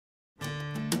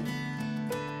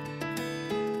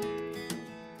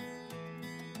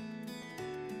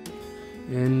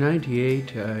In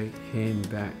 '98, I came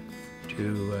back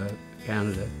to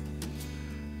Canada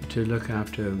to look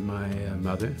after my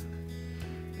mother,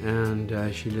 and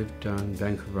she lived on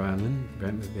Vancouver Island,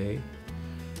 Brentwood Bay,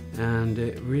 and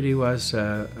it really was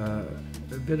a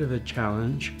bit of a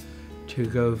challenge to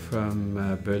go from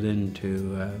Berlin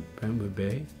to Brentwood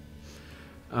Bay,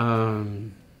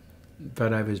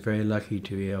 but I was very lucky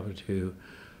to be able to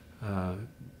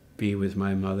be with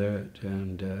my mother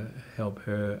and help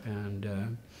her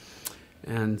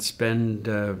and spend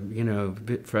you know, a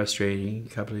bit frustrating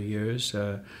couple of years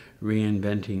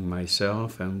reinventing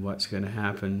myself and what's going to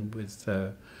happen with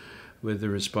the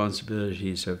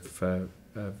responsibilities of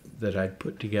that I'd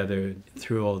put together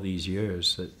through all these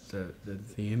years, the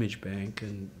image bank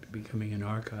and becoming an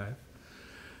archive.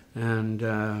 And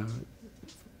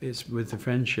it's with the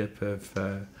friendship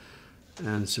of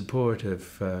and support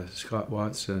of Scott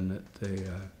Watson at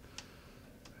the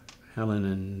Helen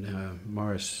and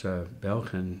Morris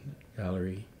Belkin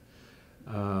Gallery,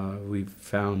 we've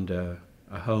found a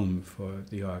home for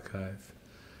the archive,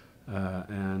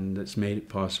 and it's made it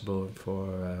possible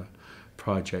for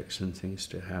projects and things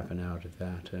to happen out of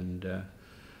that.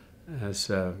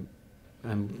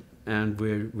 And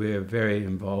we're very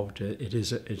involved. It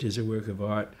is a work of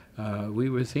art. We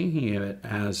were thinking of it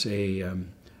as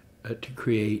to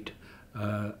create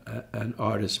an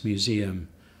artist museum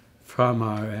from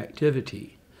our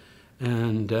activity,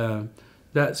 and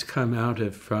that's come out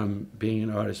of, from being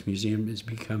an artist museum, has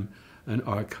become an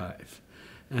archive.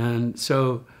 And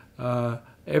so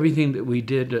everything that we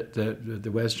did at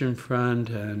the Western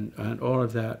Front and all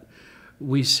of that,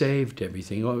 we saved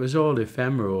everything. It was all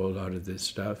ephemeral, a lot of this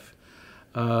stuff,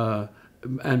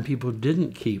 and people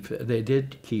didn't keep it. They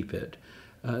did keep it.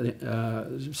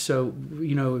 So,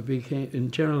 you know, it became, in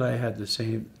general, I had the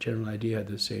same general idea, had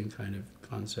the same kind of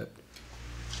concept.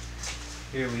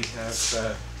 Here we have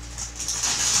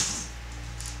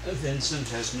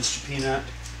Vincent as Mr. Peanut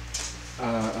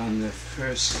on the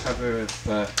first cover of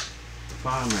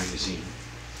Farm magazine.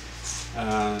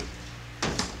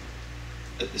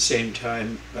 At the same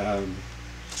time,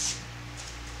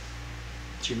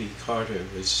 Jimmy Carter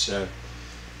was,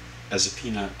 as a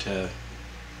peanut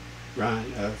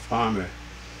farmer,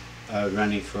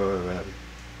 running for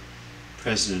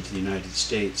President of the United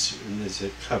States, and there's a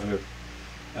cover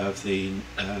of the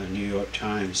New York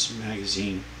Times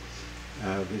magazine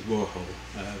with Warhol,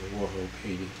 the Warhol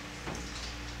painting.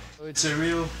 So it's a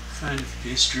real kind of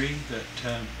history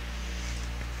that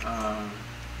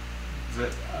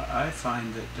that I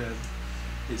find that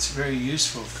it's very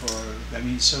useful for, I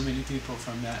mean, so many people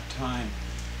from that time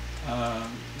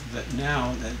that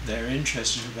now that they're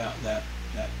interested about that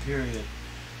period.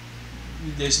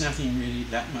 There's nothing really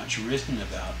that much written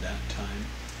about that time,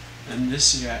 and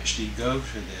this, you actually go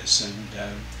to this,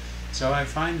 and so I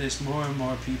find there's more and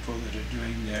more people that are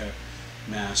doing their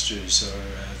masters or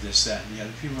this, that, and the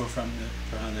other. People from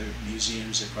other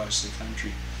museums across the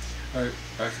country are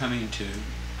coming to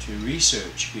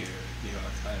research here at the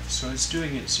archive, so it's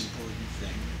doing its important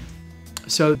thing.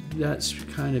 So that's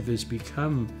kind of has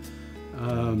become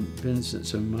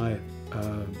Vincent's and my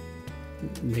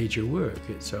major work.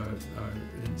 It's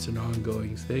it's an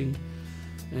ongoing thing,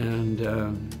 and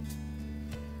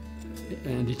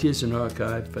it is an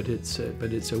archive, but it's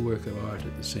a work of art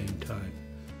at the same time.